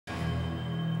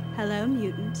Hello,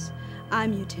 mutants.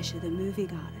 I'm Mutisha, the movie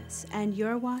goddess, and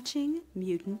you're watching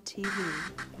Mutant TV.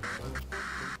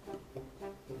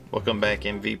 Welcome back,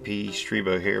 MVP.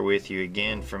 Streebo here with you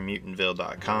again from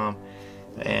mutantville.com,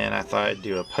 and I thought I'd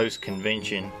do a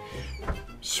post-convention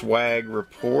swag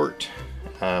report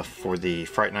for the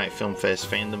Fright Night Film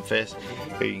Fest Fandom Fest.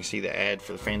 Here you can see the ad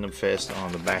for the Fandom Fest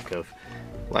on the back of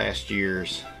last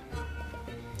year's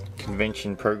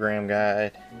convention program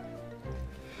guide.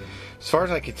 As far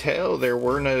as I could tell, there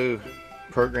were no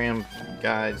program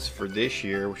guides for this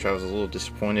year, which I was a little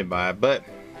disappointed by, but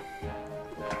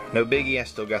no biggie. I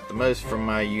still got the most from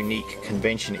my unique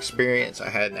convention experience. I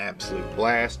had an absolute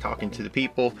blast talking to the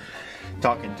people,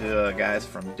 talking to guys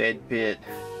from Dead Pit,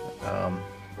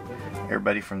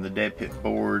 everybody from the Dead Pit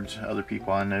boards, other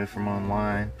people I know from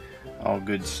online. All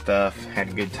good stuff. Had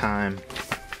a good time.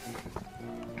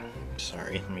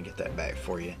 Sorry, let me get that back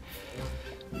for you.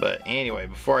 But anyway,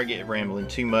 before I get rambling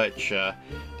too much,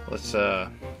 let's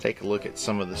take a look at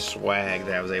some of the swag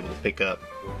that I was able to pick up.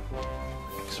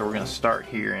 So we're going to start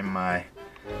here in my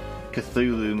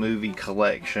Cthulhu movie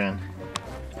collection.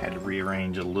 Had to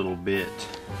rearrange a little bit.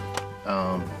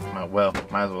 Well,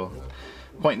 might as well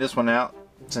point this one out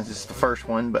since it's the first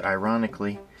one, but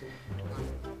ironically,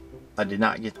 I did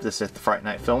not get this at the Fright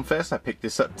Night Film Fest. I picked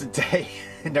this up today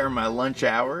during my lunch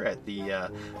hour at the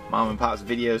Mom and Pop's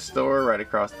video store right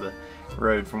across the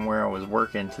road from where I was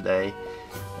working today.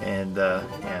 And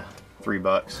yeah,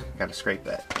 $3. Got to scrape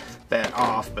that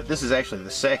off. But this is actually the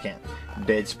second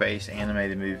Dead Space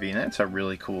animated movie, and that's a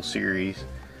really cool series.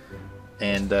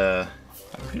 And I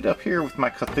put it up here with my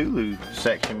Cthulhu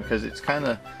section because it's kind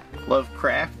of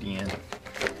Lovecraftian.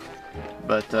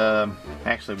 But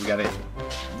actually, we got it.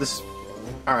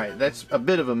 Alright, that's a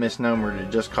bit of a misnomer to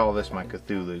just call this my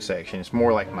Cthulhu section. It's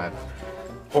more like my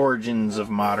origins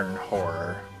of modern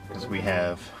horror, because we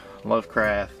have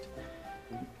Lovecraft,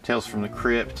 Tales from the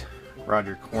Crypt,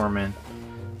 Roger Corman,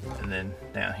 and then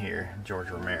down here, George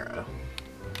Romero.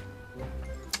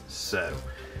 So,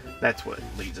 that's what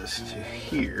leads us to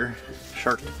here.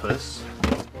 Sharktopus.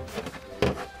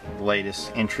 The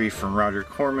latest entry from Roger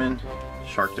Corman.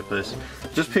 Sharktopus.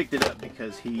 Just picked it up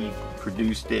because he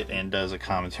produced it and does a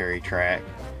commentary track,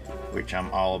 which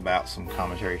I'm all about some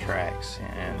commentary tracks,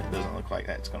 and it doesn't look like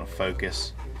that's going to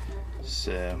focus,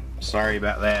 so sorry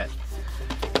about that.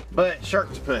 But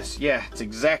Sharktopus, yeah, it's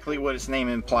exactly what its name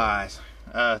implies.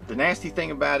 The nasty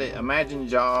thing about it, imagine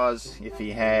Jaws if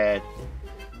he had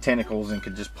tentacles and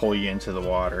could just pull you into the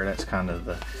water. That's kind of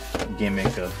the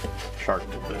gimmick of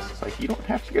Sharktopus. It's like, you don't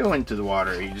have to go into the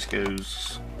water, he just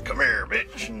goes, "Come here,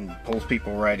 bitch," and pulls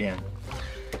people right in.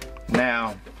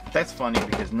 Now, that's funny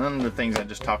because none of the things I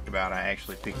just talked about I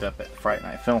actually picked up at the Fright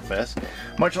Night Film Fest.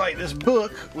 Much like this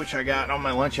book, which I got on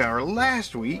my lunch hour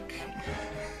last week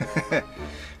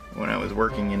when I was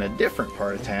working in a different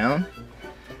part of town.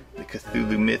 The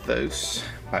Cthulhu Mythos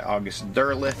by August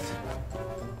Derleth.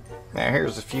 Now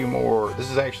here's a few more. This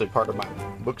is actually part of my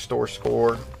bookstore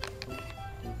score.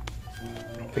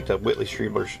 Picked up Whitley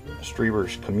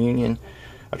Strieber's Communion,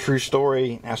 A True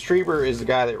Story. Now Strieber is the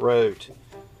guy that wrote,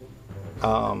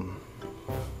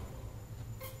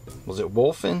 was it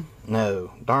Wolfen?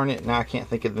 No, darn it, now I can't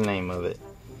think of the name of it.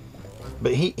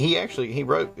 But he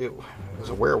wrote, it was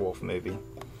a werewolf movie.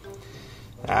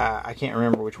 I can't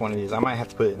remember which one it is. I might have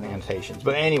to put it in the annotations.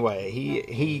 But anyway,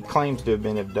 he claims to have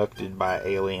been abducted by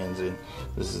aliens, and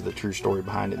this is the true story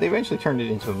behind it. They eventually turned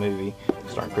it into a movie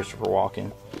starring Christopher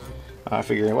Walken. I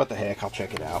figured, what the heck, I'll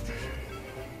check it out.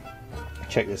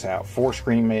 Check this out. 4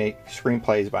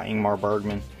 screenplays by Ingmar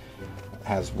Bergman. It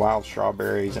has Wild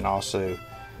Strawberries, and also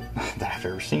that I've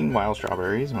ever seen Wild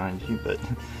Strawberries, mind you, but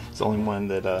it's the only one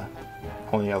that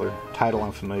only other title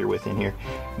I'm familiar with in here.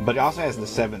 But it also has The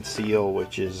Seventh Seal,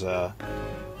 which is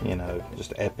you know,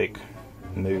 just an epic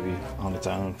movie on its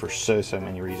own for so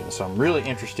many reasons. So I'm really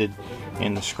interested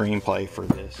in the screenplay for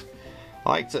this.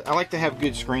 I like to have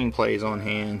good screenplays on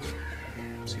hand.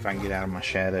 See if I can get out of my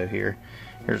shadow here.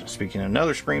 Here's, speaking of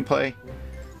another screenplay,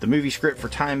 the movie script for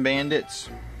Time Bandits.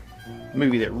 A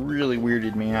movie that really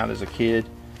weirded me out as a kid,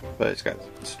 but it's got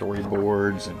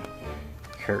storyboards and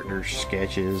character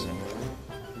sketches and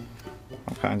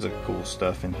all kinds of cool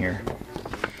stuff in here.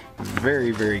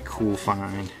 Very cool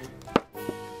find.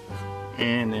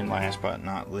 And then last but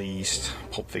not least,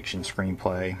 Pulp Fiction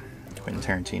screenplay, Quentin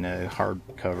Tarantino,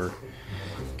 hardcover,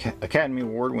 Academy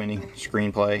Award winning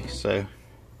screenplay. So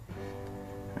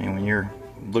I mean, when you're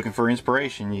looking for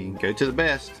inspiration, you can go to the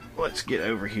best. Let's get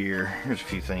over here. Here's a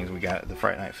few things we got at the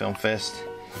Fright Night Film Fest,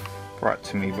 brought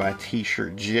to me by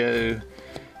T-Shirt Joe.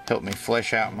 Helped me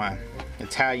flesh out my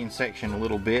Italian section a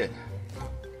little bit.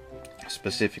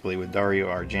 specifically with Dario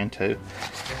Argento,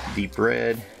 Deep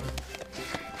Red,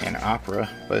 and Opera,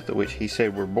 both of which he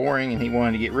said were boring and he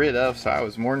wanted to get rid of, so I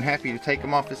was more than happy to take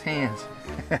them off his hands.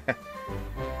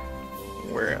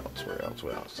 Where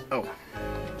else? Oh.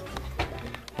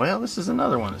 Well, this is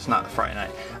another one that's not the Fright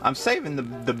Night. I'm saving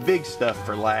the big stuff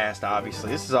for last,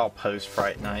 obviously. This is all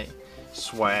post-Fright Night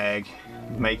swag,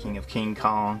 making of King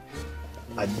Kong.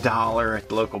 $1 at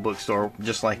the local bookstore,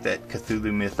 just like that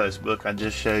Cthulhu Mythos book I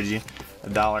just showed you.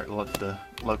 $1 at the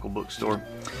local bookstore.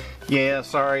 Yeah,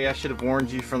 sorry, I should have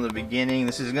warned you from the beginning.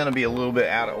 This is going to be a little bit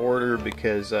out of order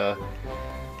because I've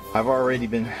already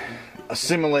been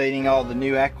assimilating all the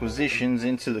new acquisitions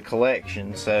into the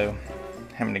collection, so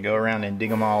having to go around and dig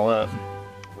them all up.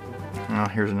 Oh,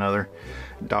 here's another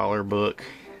 $1 book.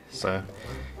 So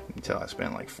you can tell I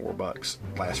spent like $4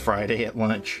 last Friday at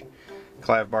lunch.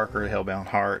 Clive Barker, Hellbound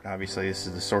Heart. Obviously, this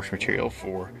is the source material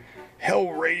for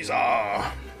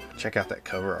Hellraiser. Check out that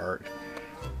cover art.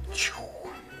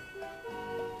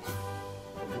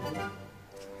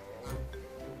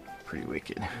 Pretty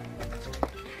wicked.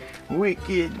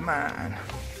 Wicked man.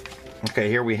 Okay,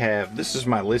 here we have, this is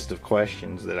my list of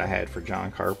questions that I had for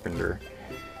John Carpenter.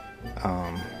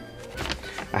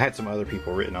 I had some other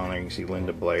people written on there. You can see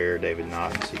Linda Blair, David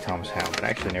Knott, and C. Thomas Howell, but I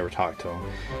actually never talked to them.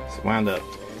 So I wound up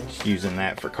just using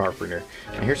that for Carpenter.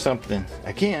 And here's something,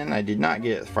 again, I did not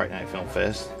get at the Fright Night Film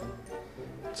Fest.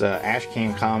 It's an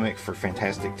Ashcan comic for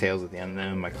Fantastic Tales of the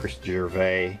Unknown by Chris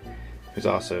Gervais, who's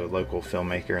also a local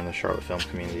filmmaker in the Charlotte film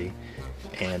community.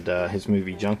 And his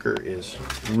movie Junker is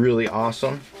really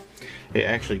awesome. It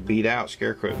actually beat out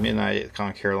Scarecrow at Midnight at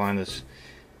Con Carolina's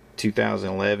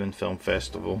 2011 film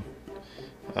festival,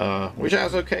 which I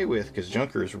was okay with because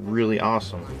Junker is really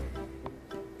awesome.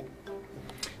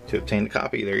 To obtain the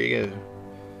copy, there you go.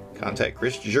 Contact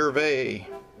Chris Gervais.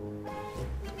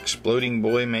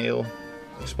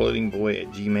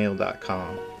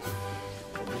 explodingboy@gmail.com.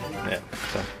 Yeah,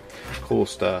 so cool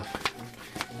stuff.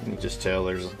 You can just tell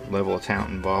there's a level of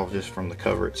talent involved just from the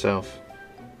cover itself.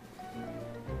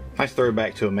 Nice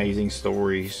throwback to Amazing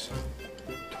Stories,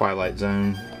 Twilight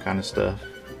Zone kind of stuff.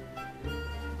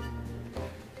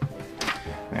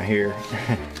 Now here,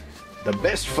 the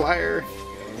best flyer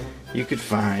you could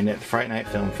find at the Fright Night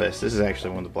Film Fest. This is actually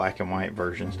one of the black and white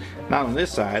versions. Not on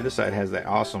this side. This side has that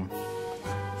awesome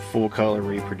full color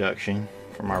reproduction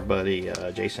from our buddy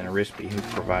Jason Arispe, who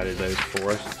provided those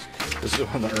for us. This is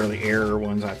one of the early error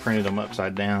ones. I printed them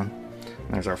upside down.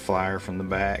 There's our flyer from the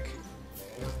back.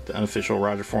 The unofficial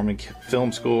Roger Foreman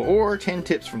Film School, or 10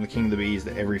 tips from the King of the Bees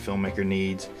that every filmmaker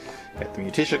needs. Got the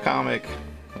Mutisha comic.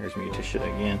 There's Mutisha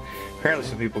again. Apparently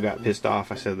some people got pissed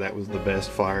off. I said that was the best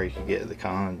flyer you could get at the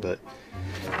con, but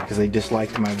because they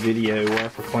disliked my video where I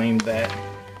proclaimed that.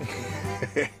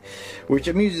 Which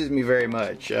amuses me very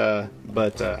much,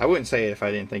 but I wouldn't say it if I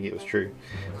didn't think it was true.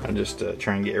 I'm just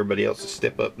trying to get everybody else to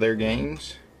step up their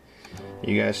games.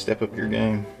 You guys step up your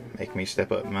game, make me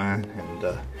step up mine, and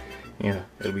you know,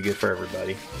 it'll be good for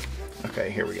everybody.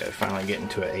 Okay, here we go. Finally getting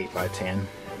to an 8x10.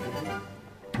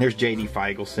 There's J.D.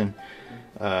 Feigelson,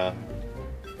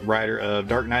 writer of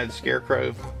Dark Knight of the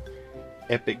Scarecrow,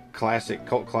 epic classic,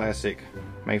 cult classic,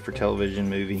 made for television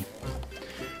movie.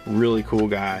 Really cool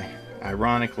guy.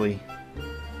 Ironically,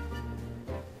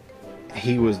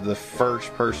 he was the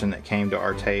first person that came to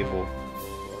our table,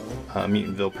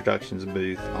 Mutantville Productions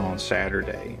booth, on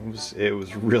Saturday. It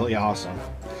was really awesome.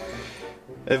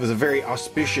 It was a very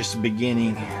auspicious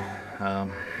beginning,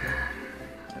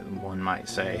 one might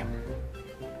say.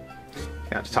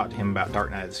 Got to talk to him about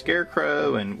Dark Knight of the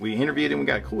Scarecrow, and we interviewed him. We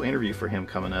got a cool interview for him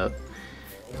coming up,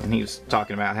 and he was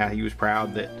talking about how he was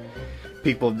proud that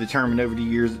people have determined over the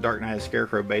years that Dark Knight of the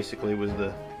Scarecrow basically was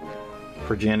the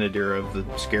progenitor of the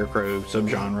Scarecrow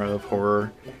subgenre of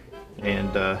horror,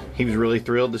 and he was really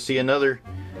thrilled to see another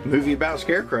movie about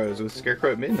scarecrows with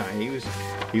Scarecrow at Midnight.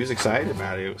 He was excited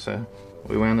about it, so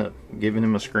we wound up giving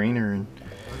him a screener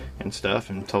and stuff,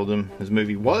 and told him his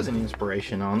movie was an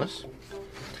inspiration on us.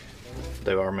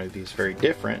 Though our movie is very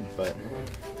different, but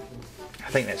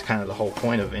I think that's kind of the whole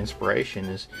point of inspiration,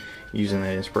 is using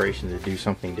that inspiration to do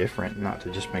something different, not to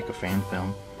just make a fan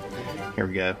film. Here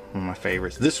we go, one of my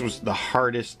favorites. This was the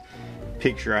hardest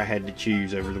picture I had to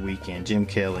choose over the weekend. Jim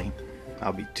Kelly,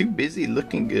 I'll be too busy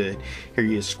looking good. Here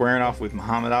he is squaring off with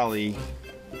Muhammad Ali.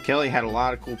 Kelly had a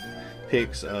lot of cool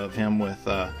pics of him with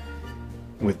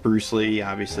Bruce Lee,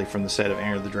 obviously from the set of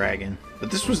Enter the Dragon.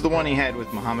 But this was the one he had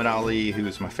with Muhammad Ali, who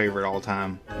was my favorite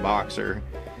all-time boxer.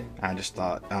 I just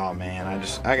thought, oh man,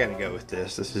 I gotta go with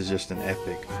this. This is just an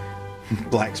epic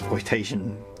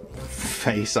blaxploitation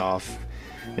face-off,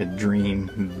 a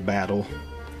dream battle.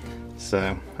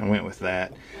 So I went with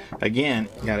that. Again,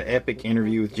 got an epic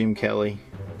interview with Jim Kelly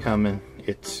coming.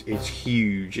 It's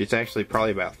huge. It's actually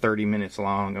probably about 30 minutes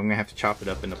long. I'm gonna have to chop it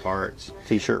up into parts.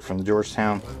 T-shirt from the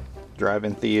Georgetown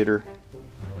Drive-In Theater.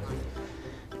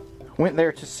 Went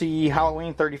there to see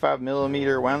Halloween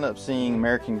 35mm. Wound up seeing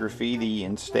American Graffiti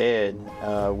instead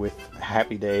with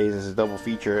Happy Days as a double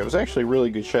feature. It was actually a really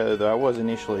good show, though I was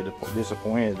initially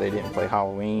disappointed they didn't play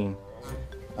Halloween.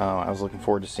 I was looking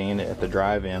forward to seeing it at the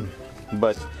drive-in.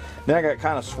 But then I got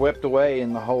kind of swept away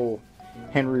in the whole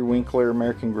Henry Winkler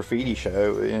American Graffiti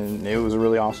show, and it was a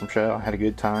really awesome show. I had a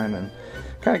good time and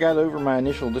kind of got over my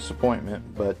initial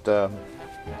disappointment, but thought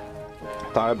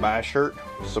I'd buy a shirt,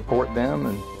 support them,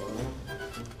 and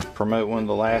promote one of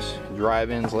the last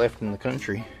drive-ins left in the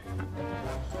country.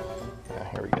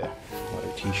 Here we go,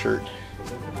 another t-shirt.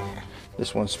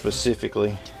 This one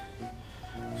specifically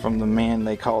from the man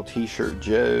they call T-Shirt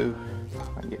Joe.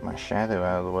 I get my shadow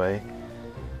out of the way.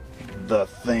 The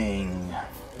Thing.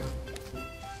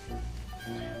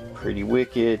 Pretty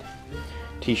wicked.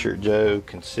 T-Shirt Joe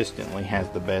consistently has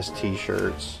the best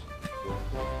t-shirts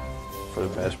for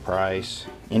the best price.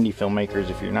 Indie filmmakers,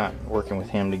 if you're not working with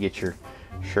him to get your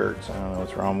shirts, I don't know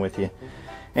what's wrong with you.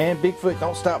 And Bigfoot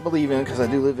Don't Stop Believing, because I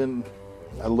do live in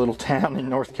a little town in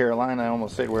North Carolina. I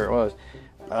almost said where it was,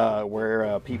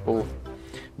 where people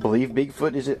believe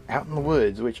Bigfoot is out in the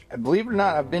woods, which, believe it or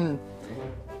not,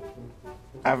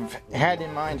 I've had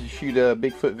in mind to shoot a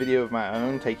Bigfoot video of my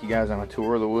own, take you guys on a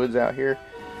tour of the woods out here,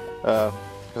 because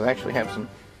I actually have some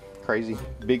crazy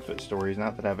Bigfoot stories.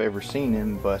 Not that I've ever seen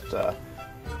him, but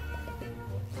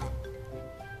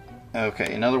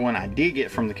okay, another one I did get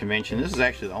from the convention. This is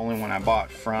actually the only one I bought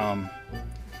from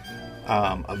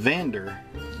a vendor,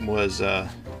 was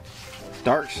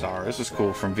Dark Star. This is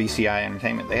cool, from VCI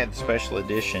Entertainment. They had the special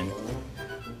edition,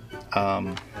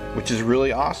 which is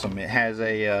really awesome. It has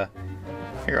a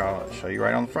here, I'll show you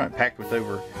right on the front, packed with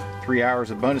over 3 hours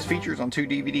of bonus features on 2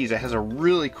 DVDs. It has a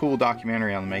really cool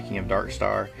documentary on the making of Dark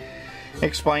Star. It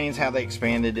explains how they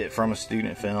expanded it from a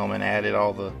student film and added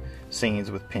all the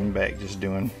scenes with Pinback just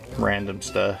doing random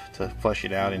stuff to flesh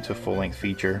it out into a full-length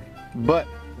feature. But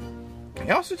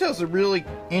it also tells a really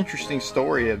interesting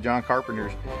story of John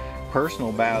Carpenter's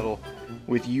personal battle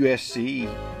with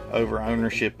USC over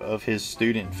ownership of his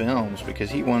student films, because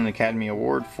he won an Academy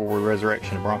Award for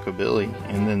Resurrection of Bronco Billy,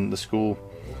 and then the school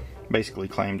basically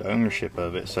claimed ownership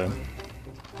of it. So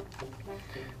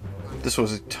this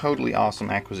was a totally awesome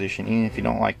acquisition, even if you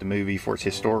don't like the movie, for its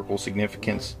historical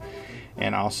significance,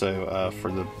 and also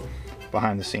for the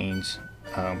behind the scenes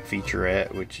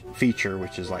featurette,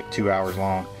 which is like 2 hours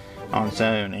long on its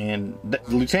own. And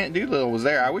Lieutenant Doolittle was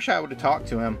there. I wish I would have talked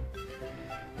to him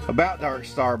about Dark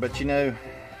Star, but you know,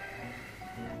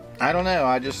 I don't know.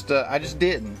 I just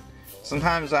didn't.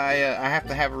 Sometimes I have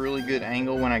to have a really good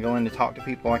angle when I go in to talk to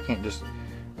people. I can't just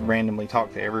randomly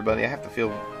talk to everybody. I have to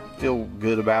feel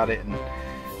good about it. And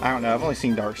I don't know. I've only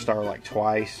seen Dark Star like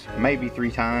twice, maybe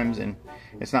 3 times, and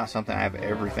it's not something I have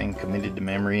everything committed to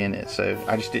memory in it. So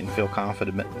I just didn't feel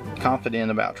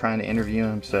confident about trying to interview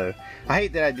him. So I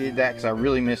hate that I did that, because I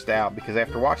really missed out. Because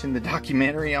after watching the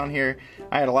documentary on here,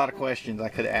 I had a lot of questions I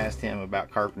could have asked him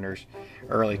about Carpenter's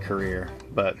early career.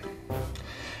 But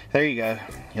there you go.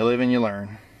 You live and you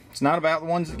learn. It's not about the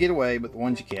ones that get away, but the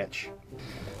ones you catch.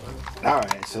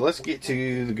 Alright, so let's get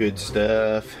to the good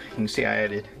stuff. You can see I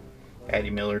added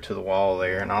Addie Miller to the wall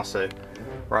there, and also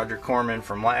Roger Corman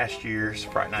from last year's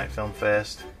Fright Night Film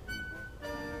Fest.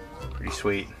 Pretty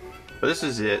sweet. But this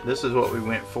is it. This is what we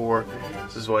went for.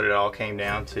 This is what it all came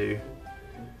down to.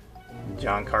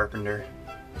 John Carpenter.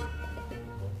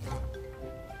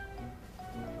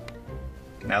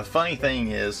 Now the funny thing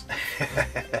is,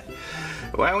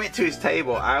 when I went to his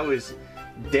table, I was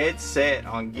dead set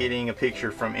on getting a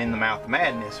picture from In the Mouth of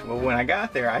Madness. Well, when I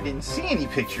got there, I didn't see any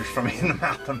pictures from In the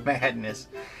Mouth of Madness,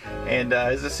 and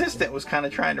his assistant was kind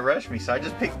of trying to rush me, so I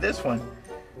just picked this one.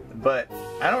 But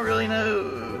I don't really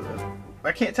know.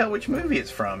 I can't tell which movie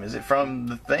it's from. Is it from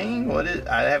The Thing? What is?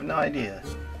 I have no idea.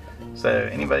 So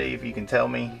anybody, if you can tell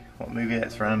me what movie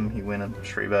that's from, you win a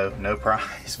Streebo, no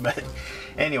prize. But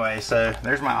anyway, so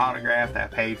there's my autograph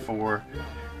that I paid for.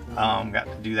 Got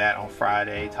to do that on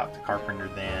Friday, talked to Carpenter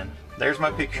then. There's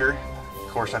my picture. Of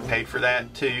course, I paid for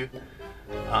that too.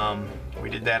 We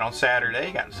did that on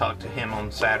Saturday, got to talk to him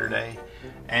on Saturday.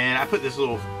 And I put this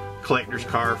little collector's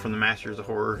card from the Masters of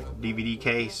Horror DVD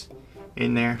case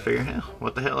in there. Figure,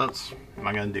 what the hell else am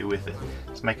I going to do with it?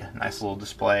 Let's make a nice little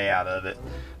display out of it.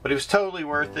 But it was totally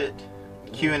worth it.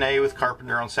 Q&A with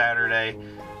Carpenter on Saturday.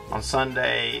 On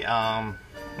Sunday,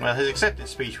 well, his acceptance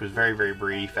speech was very, very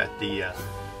brief at the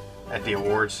at the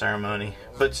awards ceremony.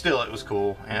 But still, it was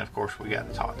cool, and of course we got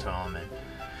to talk to him, and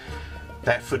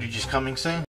that footage is coming soon.